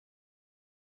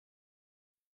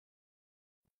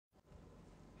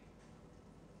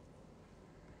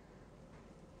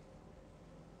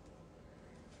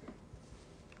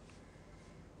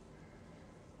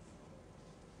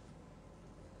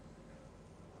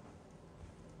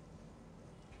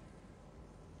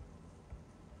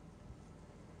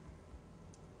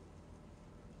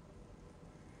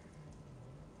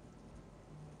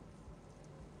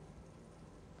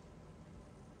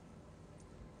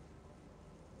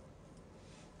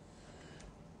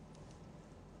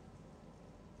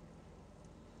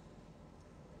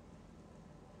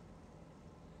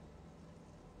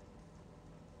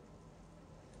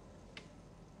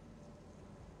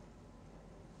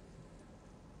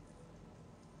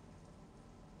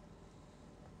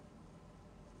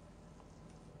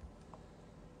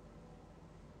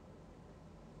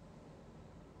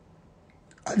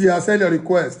Ajia, send your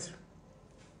request.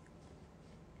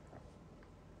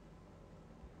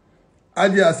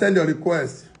 Ajia, send your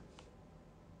request.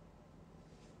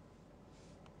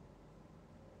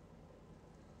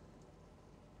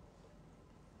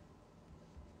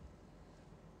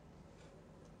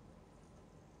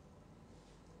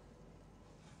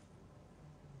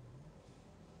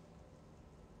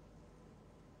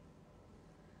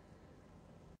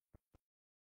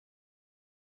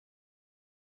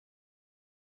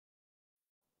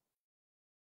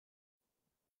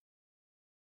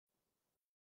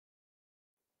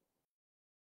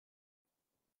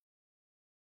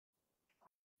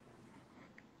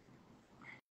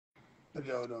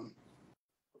 Ajia, hold on.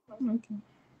 Okay.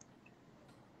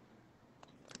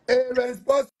 A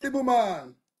responsible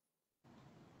man.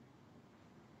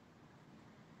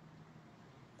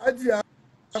 Ajia,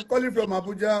 I'm calling from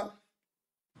Abuja.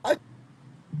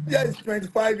 Ajia is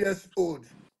 25 years old.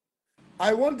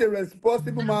 I want a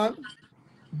responsible man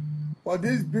for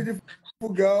this beautiful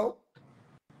girl.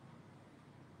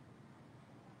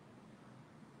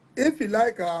 If you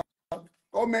like her,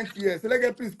 comment here. So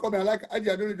like, please comment. I like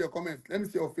Ajia, I don't need your comments. Let me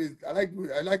see your face. I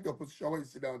like your position when you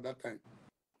sit down that time.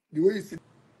 The way you sit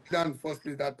down first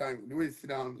place that time, the way you sit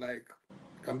down, like,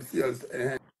 can be serious.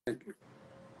 I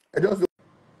just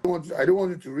I don't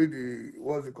want you to read the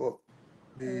what's it called,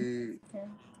 the Okay.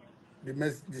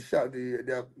 the chat,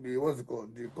 the what's it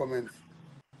called, the comments.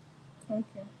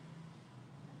 Okay.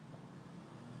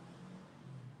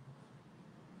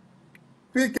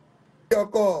 Pick your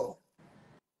call.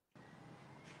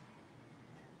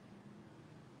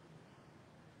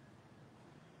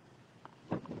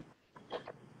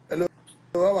 Hello,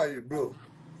 how are you, bro?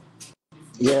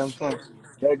 Yeah, I'm fine.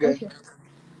 Very good. Okay.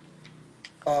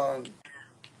 Um,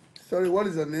 sorry, what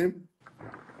is your name?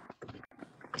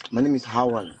 My name is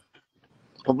Howard,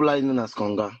 popularly known as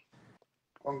Konga.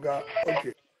 Konga.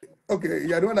 Okay, okay.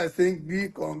 You're the one that saying the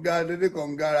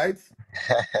Konga, right?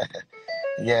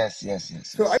 Yes.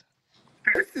 So are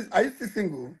you still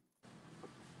single?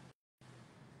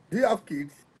 Do you have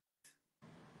kids?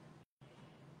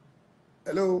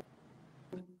 Hello,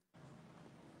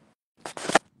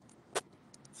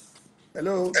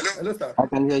 hello, sir. I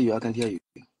can hear you. I can hear you.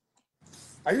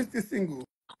 Are you still single?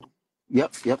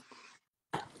 Yep.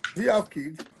 Do you have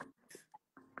kids?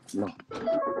 No,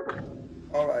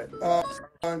 All right.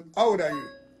 And how old are you?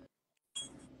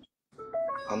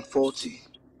 I'm 40.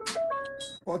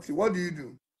 40. What do you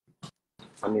do?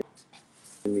 I'm a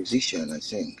musician, I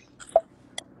sing.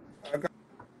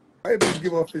 Can you please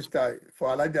give us freestyle for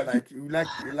Alaja? Like you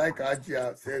like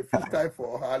Ajia. Say freestyle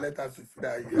for her. Let us see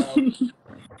that you have.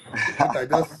 What I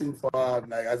just sing for her,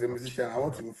 like as a musician, I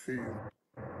want to feel you.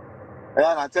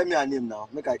 Yeah, now tell me her name now.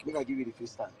 Make I give you the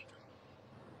first time.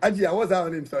 Ajia, what's her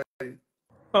name? Sorry,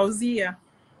 Fauzia.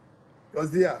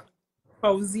 Rosia.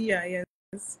 Fauzia,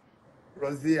 yes.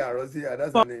 Rosia.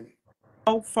 That's her name.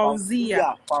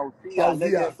 Fauzia. Fauzia, Fauzia.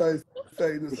 Lege.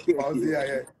 Sorry, no,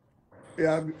 Fauzia.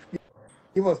 Yeah, yeah.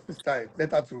 Give us freestyle.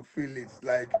 Let her to feel it.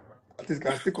 Like at least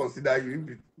can still consider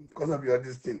you because of your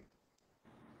this thing.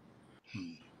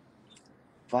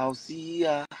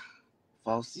 Fauzia,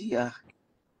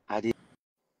 I dey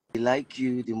like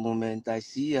you the moment I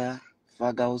see her.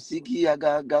 Fagausiki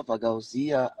agaga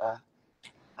fagausia.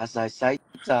 As I sight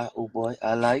her, oh boy,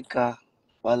 I like her.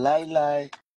 Walai,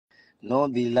 no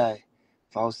be lie.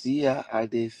 Fauzia, I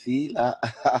dey feel her.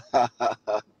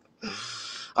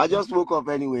 I just woke up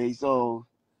anyway, so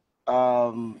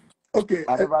Okay.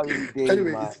 I never really did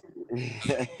in my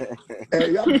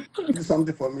Anyways, you have to do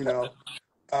something for me now.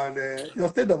 And your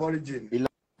state of origin, in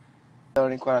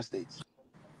Kwara State.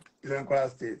 Kwara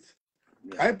State.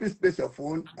 Yeah. Can you please place your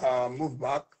phone, move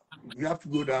back? You have to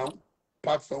go down,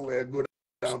 park somewhere, go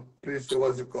down, place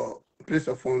what's it called? Place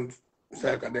your phone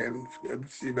so I can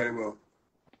see very well.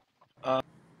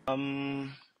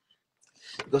 Um,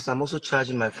 because I'm also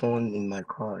charging my phone in my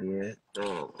car. Yeah.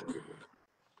 Oh.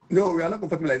 No, we are not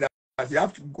comfortable like that. You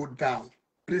have to go down.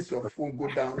 Place your phone, go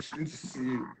down. She needs to see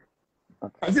you.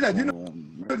 Okay. I think that So, you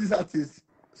know this artist,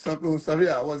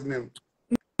 Saria, what's his name?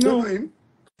 Don't know No. him?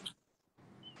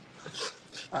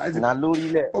 It's a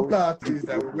Naluri popular artist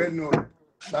that we well known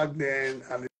back then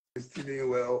and is still doing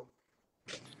well.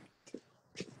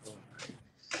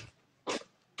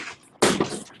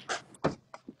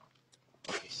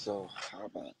 Okay, so how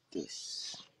about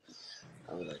this?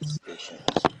 How about stations?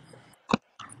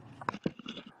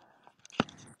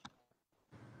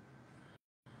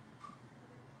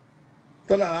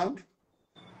 Turn around.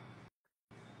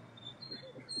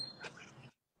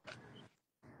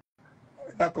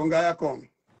 That Konga come.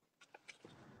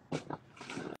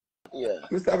 Yeah.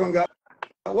 Mr. Konga,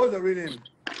 what's your real name?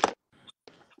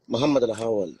 Muhammad Al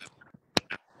Hawal.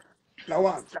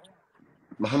 Lawan.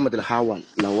 Muhammad Al Hawal.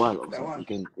 Lawal or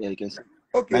something. Lawan. You can say.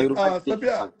 Now Okay, you remind me.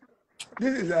 Sophia,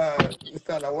 this is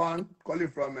Mr. Lawan calling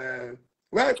from where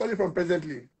are you calling from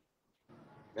presently?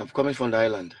 I'm coming from the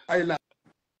island. Island,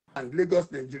 Lagos,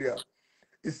 Nigeria.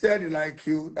 He said he like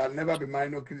you, that never be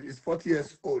married, no kids. He's 40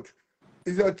 years old.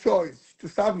 It's your choice to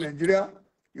serve Nigeria.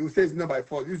 You say it's not by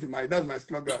force. That's my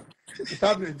slogan. To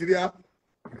serve Nigeria.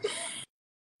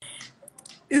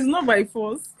 It's not by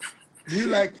force. Do you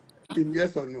like him?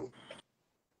 Yes or no?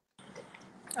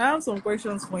 I have some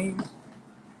questions for him.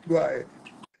 Go ahead.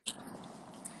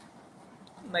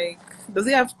 Like, does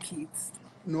he have kids?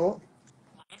 No.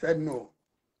 Said no.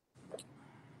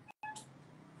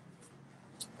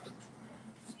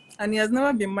 And he has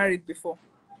never been married before.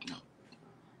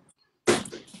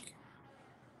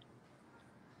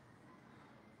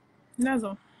 That's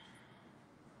all.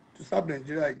 To serve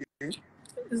Nigeria again.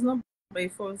 It's not by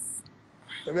force.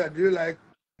 So, do you like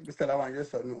Mr. Lawan?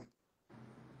 Yes or no?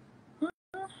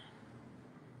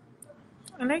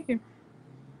 I like him.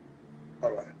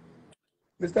 All right.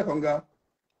 Mr. Konga,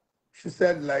 she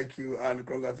said like you and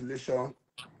congratulations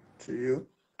to you.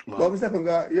 Wow. But Mr.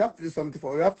 Konga, you have to do something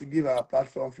for. You have to give our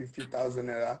platform 50,000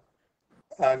 naira.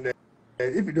 And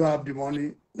if you don't have the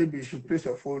money, maybe you should place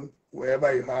your phone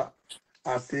wherever you are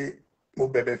and say "Mo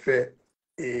bebe fe"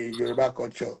 in Yoruba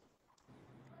culture.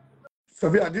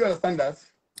 Sophia, do you understand that?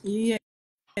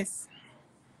 Yes.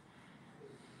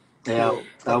 Yeah,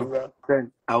 So,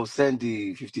 I'll send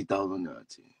the 50,000 naira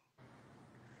to you.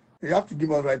 you have to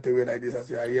give us right away like this, as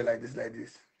you are here like this.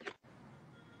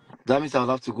 That means I'll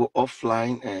have to go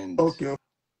offline and. Okay,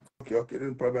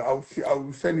 no problem. I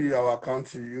will send you our account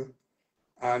to you.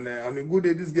 And on a good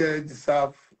day, this girl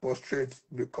deserves prostrate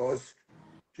because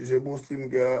she's a Muslim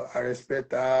girl. I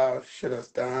respect her. She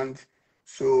understands.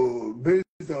 So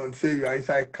based on say you are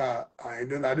inside car, I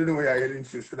don't know where you're heading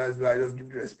to. So that's why I just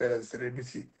give you respect as a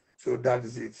celebrity. So that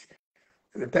is it.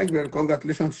 And thank you and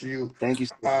congratulations to you. Thank you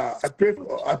so much.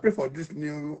 I pray for this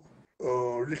new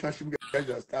relationship you guys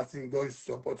are starting. God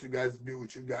support you guys, be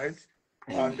with you guys,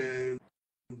 Amen. and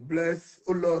bless,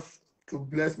 oh Lord, to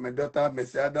bless my daughter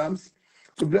Mercy Adams,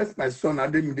 to bless my son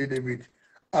Ademide David,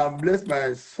 and bless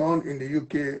my son in the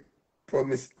UK,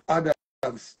 Promise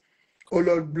Adams. Oh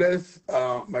Lord, bless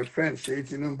my friend Sheikh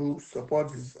Tinubu,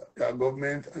 support their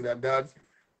government and their dad,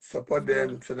 support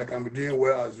them so they can be doing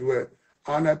well as well.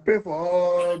 And I pray for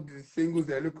all the singles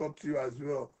that look up to you as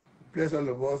well. Bless all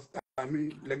of us,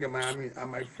 Lege Miami,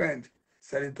 and my friend,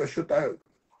 Senator Shota.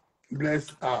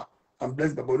 Bless her and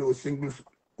bless the body of singles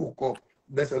who come.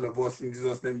 Bless all of us in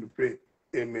Jesus' name we pray.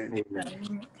 Amen.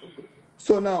 Amen.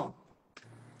 So now,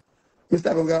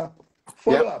 Mr. Konga,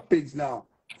 follow our page now.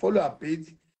 Follow our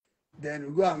page. Then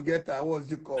we go and get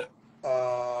what's it called?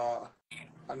 A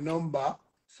number.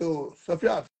 So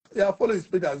Sophia, yeah, follow his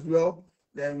page as well.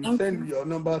 Then we send your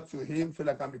number to him so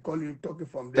that I can be calling you, talking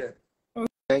from there.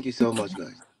 Thank you so much,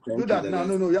 guys. Do that now.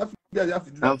 No, you have to do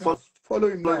that now. Follow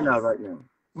him following now. now right now.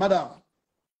 Madam,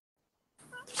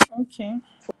 Okay.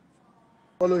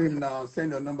 follow him now.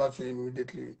 Send your number to him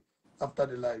immediately after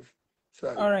the live.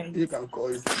 So All right. he can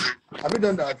call you. Have you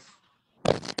done that?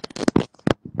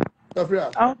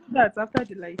 Sophia? I'll do that after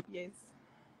the live, yes.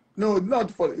 No, not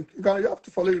follow. You have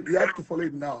to follow him. You have to follow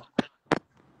him now.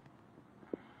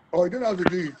 Or you don't have to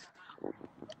do it.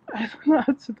 I don't know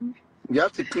how to do it. You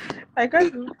have to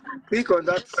click on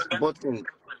that button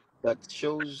that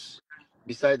shows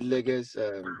beside Lege's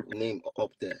name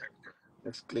up there.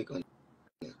 Let's click on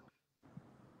it.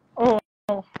 Oh,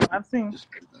 I've seen.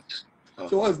 Just click that.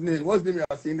 So what's his name? What's the name you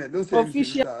are seeing there? Don't say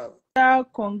Official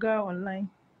Konga online.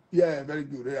 Yeah, very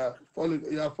good. Yeah,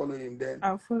 follow him then.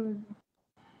 I'll follow you.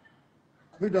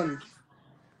 Have you done it?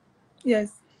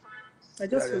 Yes. I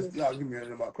just followed. Yeah, give me a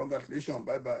number. Congratulations.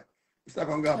 Bye. Mr.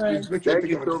 Konga, right. please make sure you Thank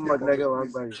take you care so of much, this Lege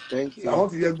girl. Thank you. So I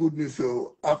want to hear good news.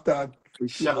 So after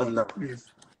 2 months,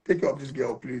 please take care of this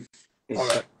girl, please. All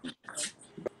right.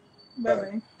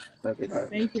 Bye. Okay.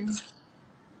 Thank you.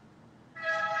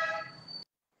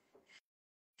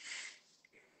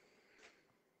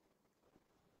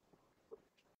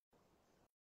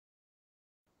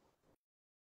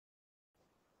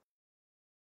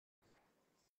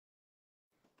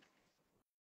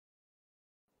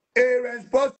 A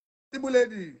responsible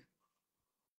lady.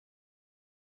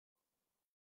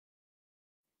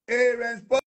 A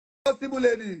responsible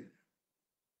lady.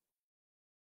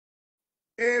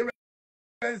 A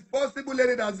responsible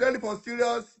lady that's ready for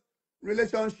serious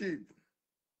relationship.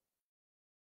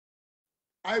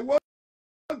 I want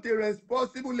a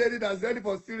responsible lady that's ready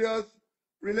for serious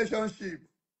relationship.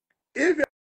 If you're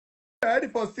ready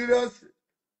for serious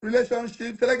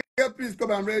relationship. Select, please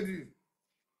come. I'm ready.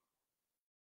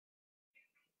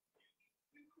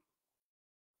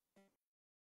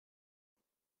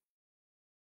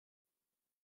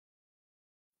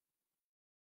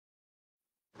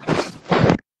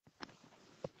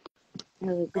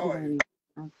 Hello, good How are you? morning.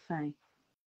 I'm fine.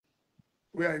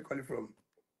 Where are you calling from?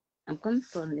 I'm coming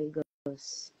from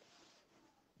Lagos.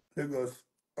 Lagos.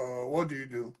 What do you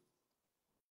do?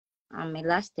 I'm a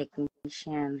last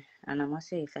technician and I'm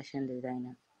also a fashion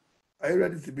designer. Are you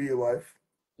ready to be a wife?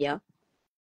 Yeah?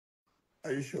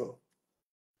 Are you sure?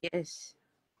 Yes.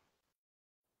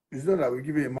 It's not that we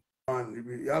give you a man.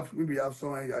 Maybe you have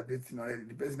someone you are dating already.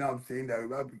 The person I'm saying that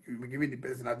we giving the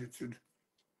person attitude.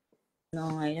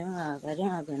 No, I don't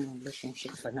have any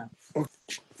relationship for now.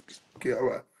 Okay, all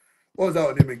right. What's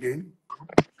our name again?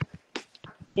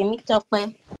 Can you talk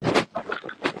by?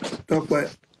 Talk by.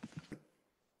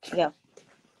 Yeah.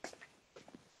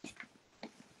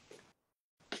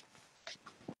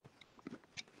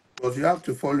 Because you have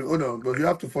to follow. Hold on. Because you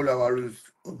have to follow our rules.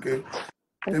 Okay.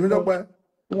 Let me talk Okay.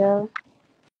 by. Yeah.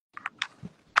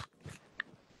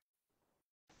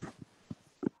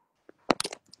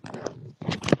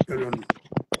 Hold on.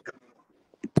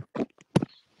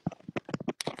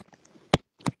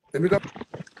 Let me talk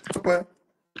by.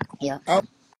 Yeah. How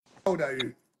old are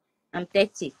you? I'm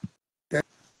 30.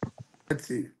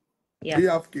 30. Do Yeah. you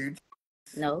have kids?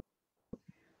 No,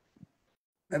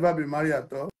 Never been married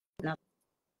at all? not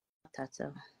at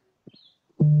all.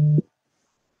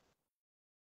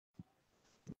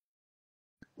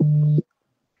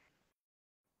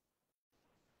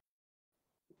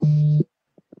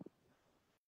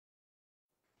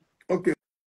 Okay.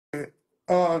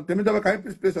 Let me talk by. Can you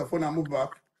please place your phone and move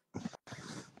back?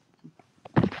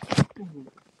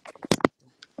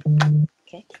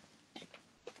 Okay.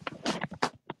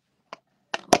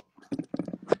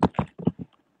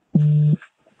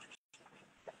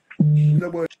 Let me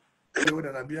talk by.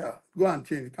 Go and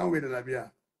change. Can't wait that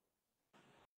Labia.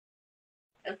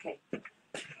 Okay.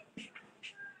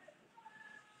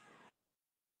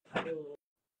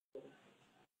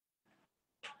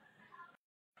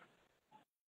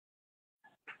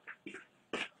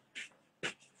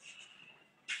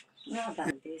 How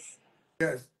about this?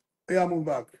 Yes. Yeah, move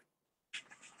back.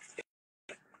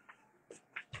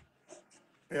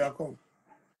 Yeah, come.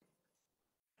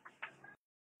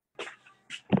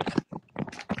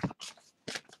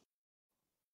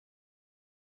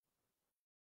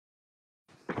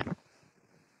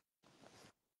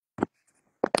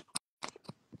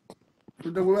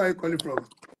 So where are you calling from?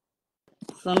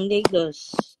 From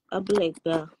Lagos.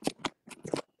 Abulegba.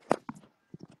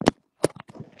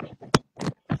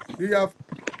 Do you have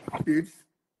kids?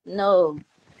 No.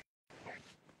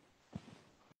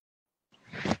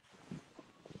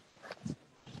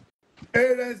 A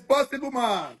responsible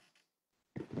man.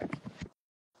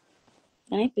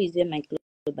 Can I please get my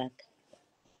clothes back?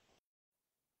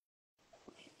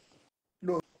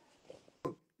 No,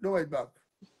 don't wait back.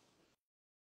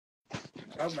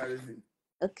 I have my reason.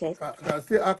 Okay. I can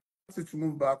still ask you to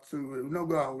move back, so we'll not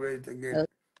go and wear it again.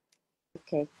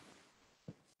 Okay.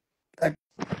 Like,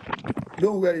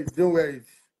 don't wear it. Don't wear it.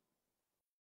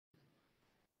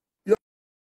 You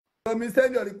may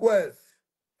send your request.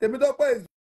 Temitope is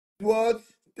what?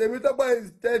 Temitope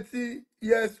is 30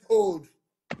 years old.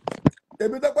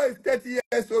 Temitope is 30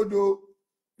 years old, though.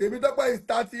 Temitope is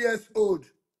 30 years old.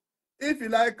 If you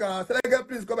like her, Selege,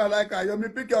 please come and like her. You may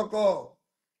pick your call.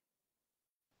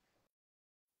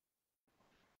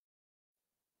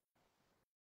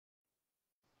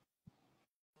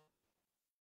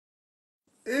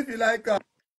 If you like her,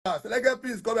 Selege,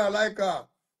 please come and like her.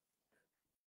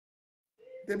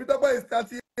 Temitope is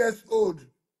 30 years old.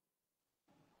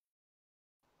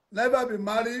 Never been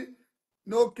married,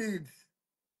 no kids.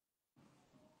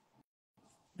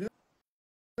 Do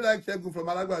you like Shegun from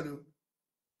Alagbado?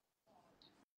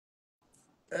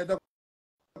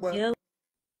 Yeah.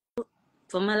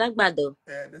 From Alagbado.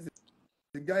 There's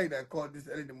a guy that called this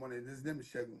early in the morning. His name is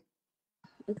Shegun.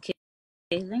 Okay.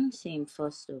 Let me see him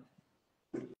first. So.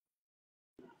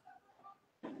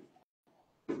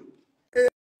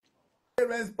 A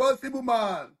responsible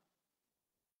man.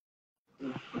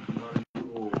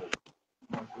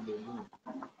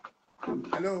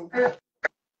 Hello.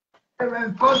 A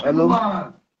responsible Hello.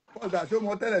 man. What's that? Show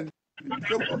more talent.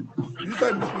 Show more. You saw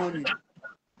him this morning.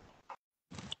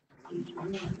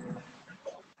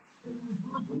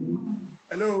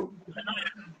 Hello.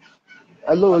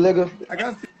 Hello, Lege. I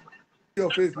can't see your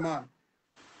face, man.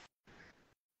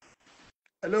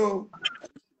 Hello.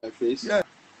 My face. Yes.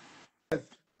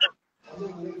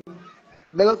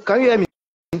 Lege, can you hear me?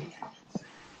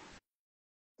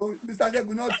 Mr.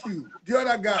 Shegu, not you. The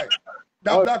other guy.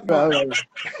 That All black right, all man.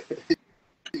 right.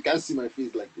 You can't see my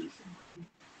face like this.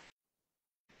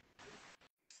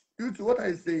 You two, what are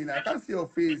you saying? I can't see your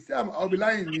face. See, I'll be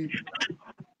lying.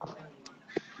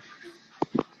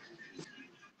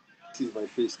 This is my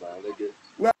face now. Lege.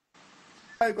 Where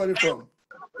are you calling from?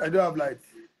 I don't have lights.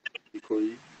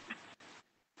 Ikoyi.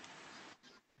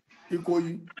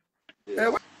 Ikoyi.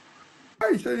 Yes. Why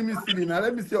are you showing me silly now?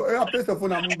 Let me see. I place your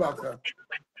phone and move back, sir.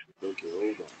 Okay,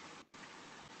 hold on.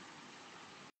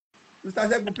 Mr.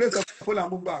 Shegu, place your phone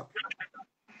and move back.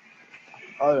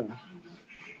 All right.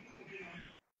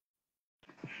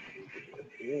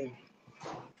 Yeah.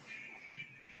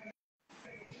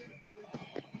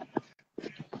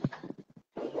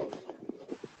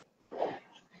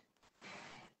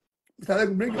 Mr.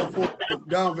 Shegu, bring your phone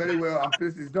down very well and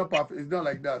place it. It's not perfect. It's not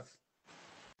like that.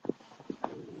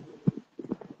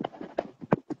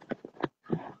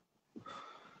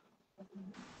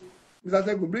 Mr.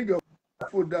 Shegu, bring your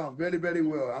phone down very, very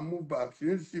well and move back. You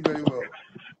need to see very well.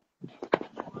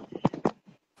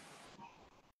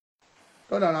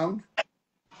 Turn around.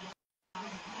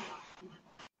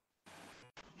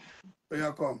 Here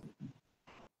you come.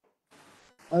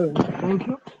 All right. Thank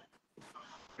you.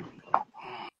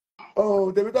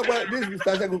 Oh, this is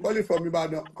Mr. Shegu calling from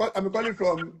Ibadan. I'm calling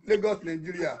from Lagos,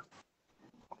 Nigeria.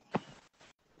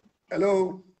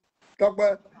 Hello.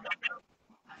 Tokwe.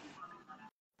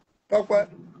 Tokwe.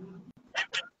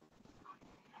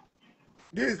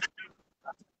 This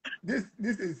this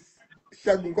is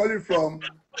Shegu calling from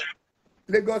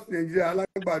Lagos, Nigeria.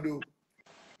 Alagbado,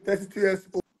 32 years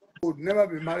old, never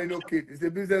been married, no kid. He's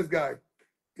a business guy.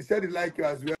 He said he like you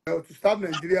as well. To start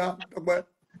Nigeria, Tokwe.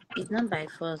 It's not by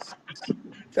force.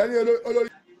 Ṣẹ́ni olórí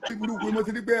burúkú mo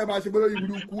ti ní pé ẹ máa ṣe olórí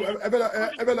burúkú ẹ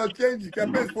fẹ́ lọ change kẹ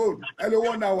place phone ẹ lo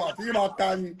 1 hour tí yín máa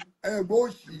ta ni ẹ gbọ́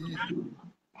òṣì yìí.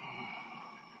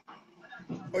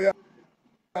 Oya,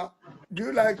 do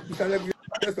you like Mr. Segun?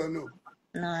 Yes or no?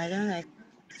 No, I don't like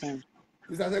him.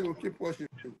 Mr. Segun, keep watching.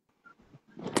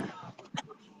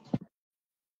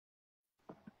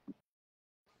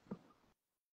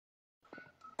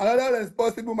 Another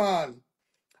responsible man.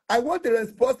 I want a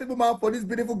responsible man for this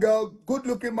beautiful girl, good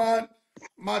looking man,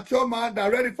 mature man that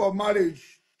ready for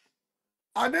marriage.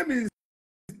 Her name is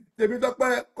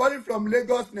Temitope, calling from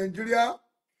Lagos, Nigeria.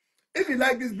 If you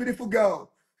like this beautiful girl,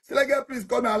 Lege, please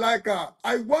come and like her.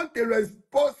 I want a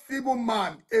responsible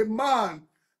man, a man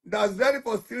that's ready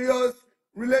for serious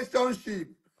relationship.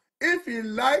 If you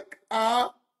like her,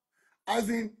 as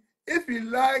in, if you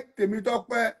like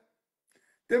Temitope,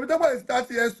 Temitope is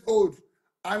 30 years old,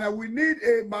 and we need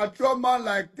a mature man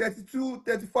like 32,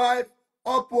 35,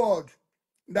 upward,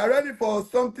 that ready for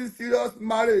something serious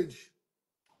marriage.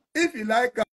 If you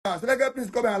like her, Lege,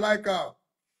 please come and like her.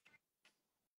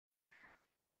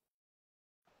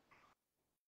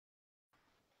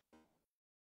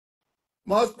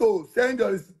 Moscow, send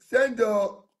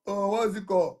your what's it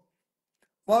called?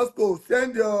 Moscow,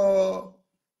 send your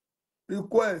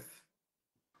request.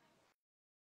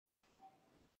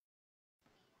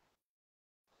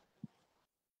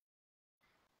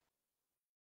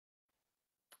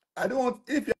 I don't want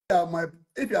if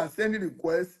you are sending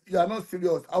requests, you are not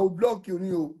serious. I will block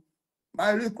you. My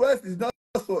request is not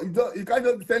so you can't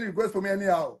just send request for me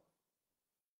anyhow.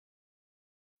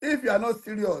 If you are not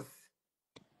serious,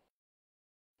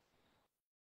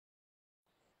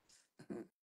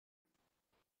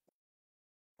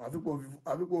 I think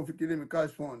we'll fi me cash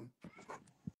phone.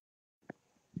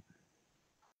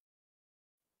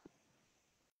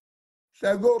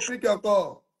 Shall I go pick your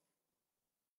call?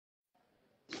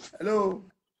 Hello.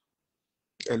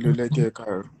 Hello, Lege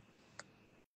Karo.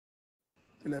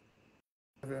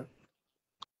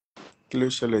 Kí ló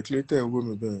ṣẹlẹ̀? Kí ló tẹ̀ ń wò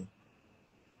mí bẹ́ẹ̀?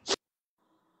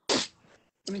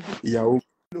 Ìyàwó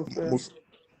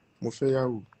mo fẹ́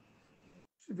yàwó.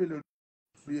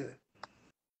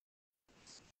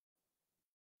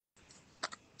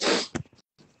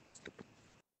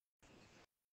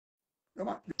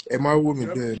 Ẹ má wò mí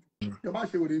bẹ́ẹ̀. Má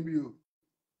ṣe wèrè bí o.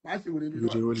 Má ṣe wèrè bí o.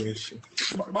 Wèrè wo lẹ ṣe?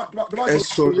 Ẹ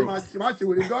sọ̀rọ̀. Má ṣe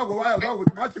wèrè dọ́gọ̀ wáyọ̀ dọ́gọ̀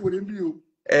má ṣe wèrè bí o.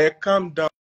 Ẹ calm down.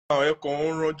 Ẹ kàn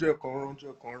ń ránjọ́, ẹ kàn ń ránjọ́,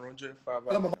 ẹ kàn ń ránjọ́, ẹ fà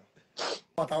bàbá.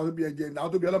 Bàtà àwọn tó bí ẹ jẹ ní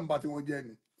àwọn tó bí ọlọ́mọ bá tí wọ́n jẹ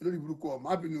ní lórí burúkú ọ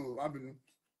má bínú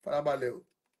farabalẹ̀ o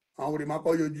àwọn òrè má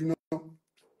kọ́ yọjú náà.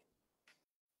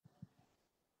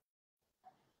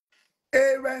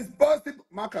 A responsible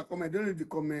mark a comment, don't read the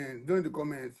comments, don't read the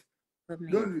comments.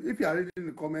 Don't, if you are reading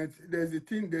the comments, there's a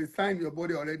thing, there's a sign in your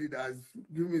body already that's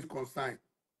giving me concern.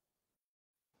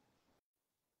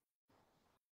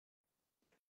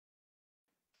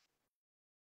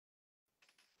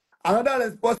 Another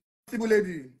responsible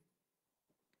lady.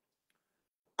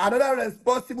 Another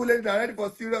responsible lady that's ready for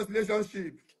serious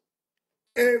relationship.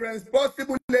 A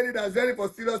responsible lady that's ready for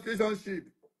serious relationship.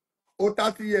 O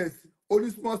 30 years.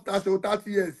 Only small stash o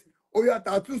 30 years. O yà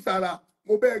tattoo sára.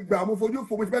 Mo bẹ́ẹ̀ gbà mo fojú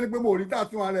fò mo ti fẹ́ ní pé mo rí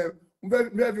tattoo rẹ̀. Mo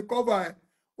fẹ́ fi cover ẹ̀.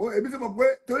 Èmi sì mọ̀ pé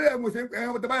torí ẹ̀ mo ṣe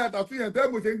ẹ̀ tẹ́ bá yà tattoo yẹn torí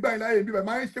ẹ̀ mo ṣe ń gbà yín láyé mi bẹ̀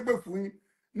máa ń ṣépè fún yín.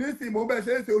 Nísìnyí mo bẹ́ẹ̀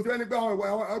ṣe é ṣe o ti fẹ́ ní pé àwọn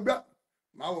ẹgbẹ́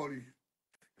máa wọ̀ rí.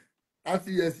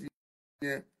 30 years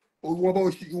yẹn.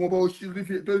 Ìwọ̀nba oṣù rí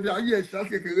fi torí ayé ẹ̀ ṣáà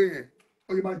kékeré yẹn.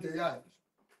 Ó yẹ máa jẹ yá ẹ̀.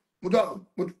 Mo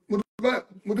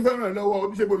tún fẹ́ ràn ẹ́ lọ́wọ́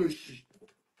oníṣègùn olóṣì.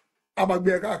 A máa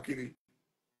gbé ẹ káàkiri.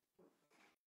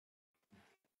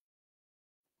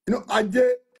 Ajé,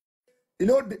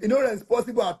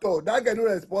 responsible at all. That guy not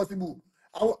responsible.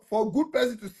 For a good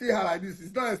person to see her like this,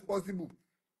 it's not responsible.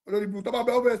 Olórí ibi tó bá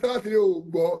bẹ ọbẹ̀ sọ́lá sílé ò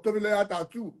gbọ́ tó fi lẹ́yà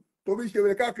tattoo tó fi ṣe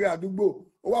wẹ̀rẹ̀ káàkiri àdúgbò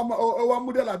ó wá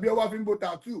múdẹ́ làbí ọwá fi ń bo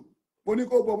tattoo mo ní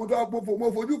kó bọ̀ mo tó wá mo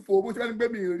fojú fò mo ṣe fẹ́ ní gbé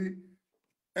mi rí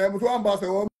mo tó wá ń ba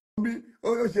sọ̀rọ̀ bí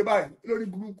ó ṣe báyìí lórí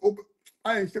burúkú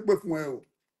àyè ṣépè fún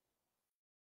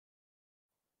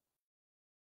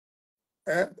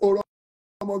ẹ o rọ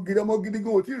ọmọ gidi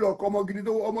gan ò tí ì rọ̀kọ ọmọ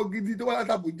gidi tó wá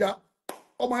láti Àbújá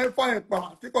ọmọ yẹn fáyìn pa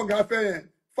tí Konga fẹ́ yẹn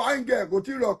fáyìn gẹ̀ kò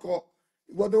tí ì rọ̀kọ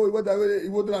ìwọ tó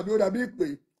dàbí ó dàbí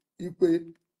ìpè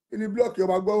ní blọọkì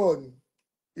ọmọ agbọ́rọ̀ ni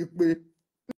ìpè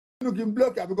nínú kí n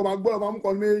blọọkì àbíkọ́ ọmọ agbọ́rọ̀ máa mú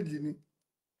kan méjì ni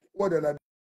wọ́n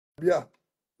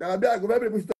dàbíà kò fẹ́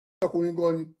bẹ̀rẹ̀ pé sí ọkùnrin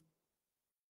gan ni.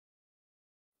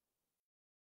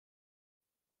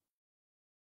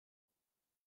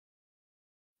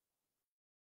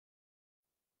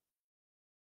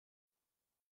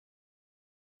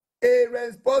 A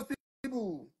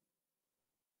responsible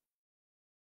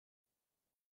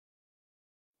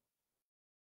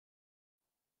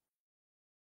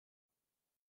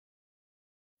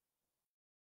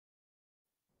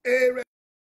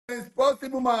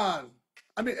responsible man.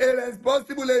 I mean, a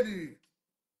responsible lady.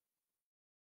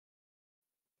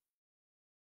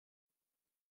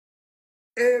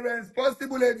 A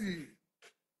responsible lady.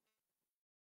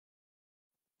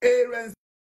 A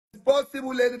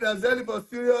responsible lady that's ready for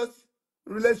serious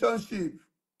relationship.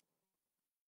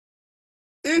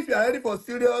 If you are ready for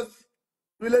serious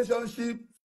relationship,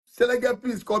 Selege,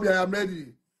 please come here. I am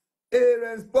ready. A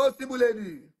responsible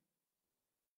lady.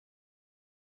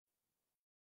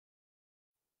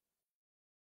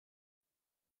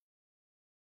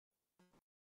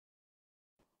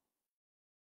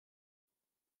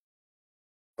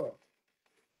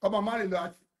 Come on, marry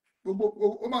that.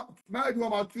 Marry you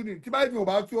máa tú ni. Tí báyìí wọn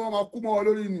bá tú wọn máa kú mọ́ ọ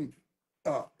lórí ni.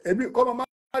 Èmi kọ́mọ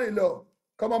marry lọ.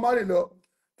 Kọ́mọ marry lọ.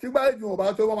 Tí báyìí wọn bá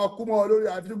tó wọn máa kú mọ́ ọ lórí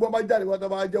àti tí wọ́n bá jáde wọ́n tó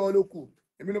bá jẹ́wọ́ ló kù.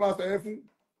 Èmi ló máa sọ yẹn fún.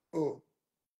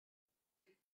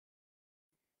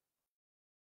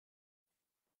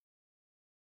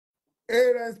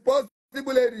 A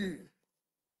responsible lady.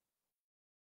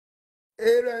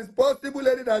 A responsible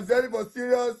lady that's ready for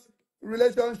serious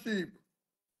relationship.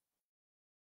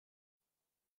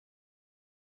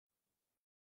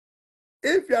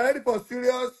 If you are ready for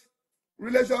serious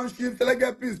relationship,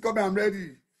 Selege, please come. I'm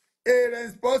ready. A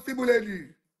responsible lady.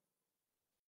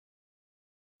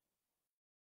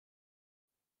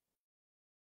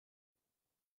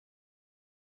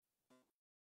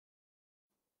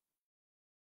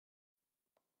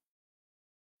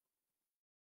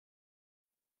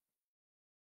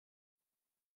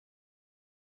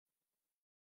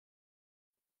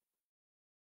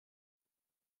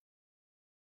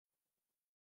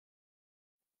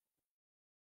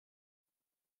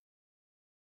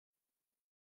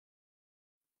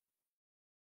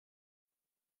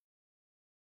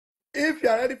 If you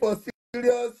are ready for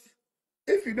serious,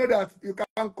 if you know that you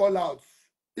can't call out,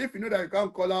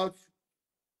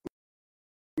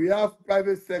 we have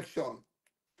private section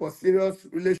for serious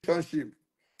relationship.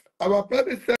 Our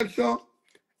private section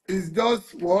is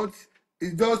just what?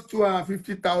 It's just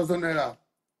 250,000 naira.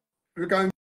 We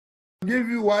can give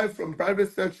you wife from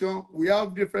private section. We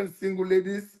have different single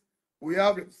ladies. We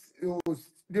have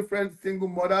different single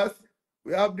mothers.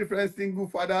 We have different single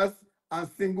fathers and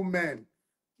single men.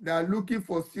 They are looking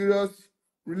for serious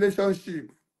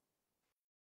relationship.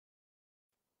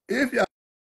 If you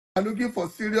are looking for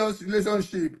serious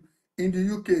relationship in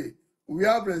the UK, we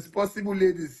have responsible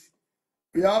ladies.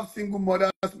 We have single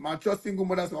mothers, mature single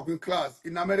mothers working class.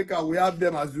 In America, we have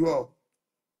them as well.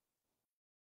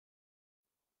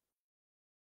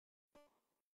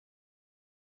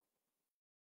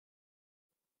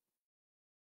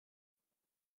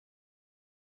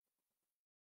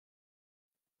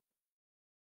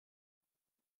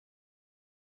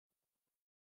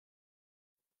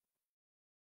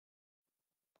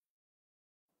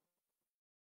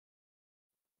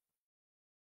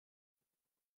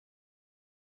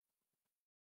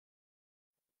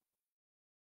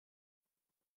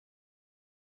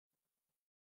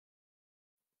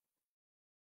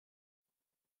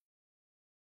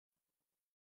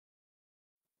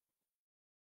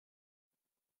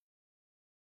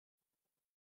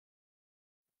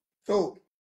 So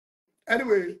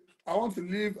anyway, I want to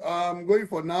leave. I'm going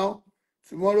for now.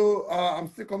 Tomorrow, I'm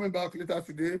still coming back later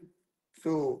today.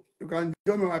 So you can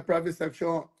join me in my private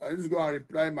section. I just go and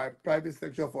reply my private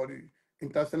section for the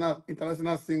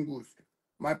international singles.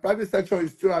 My private section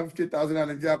is 250,000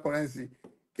 Nigerian currency.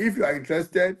 If you are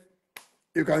interested,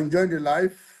 you can join the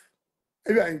live.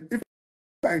 If you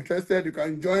are interested, you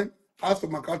can join, ask for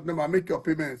my account number, make your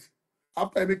payments.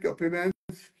 After you make your payments,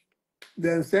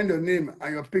 then send your name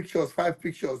and your pictures, 5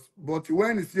 pictures. But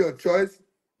when it's your choice,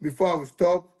 before I will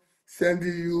stop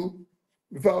sending you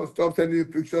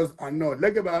pictures and no.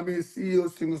 Lege by me, CEO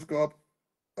Singles Club,